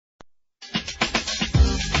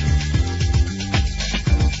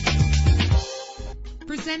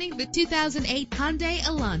Presenting the 2008 Hyundai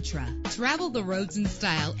Elantra. Travel the roads in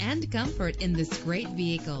style and comfort in this great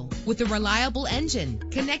vehicle. With a reliable engine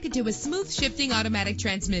connected to a smooth shifting automatic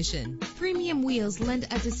transmission. Premium wheels lend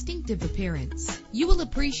a distinctive appearance. You will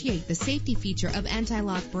appreciate the safety feature of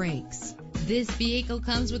anti-lock brakes. This vehicle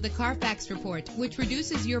comes with a Carfax report, which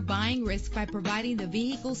reduces your buying risk by providing the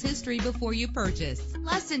vehicle's history before you purchase.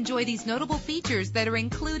 Plus, enjoy these notable features that are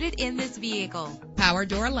included in this vehicle: power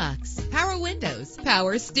door locks, power windows,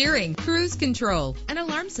 power steering, cruise control, an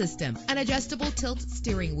alarm system, an adjustable tilt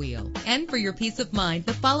steering wheel. And for your peace of mind,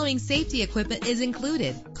 the following safety equipment is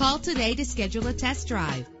included. Call today to schedule a test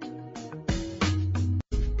drive.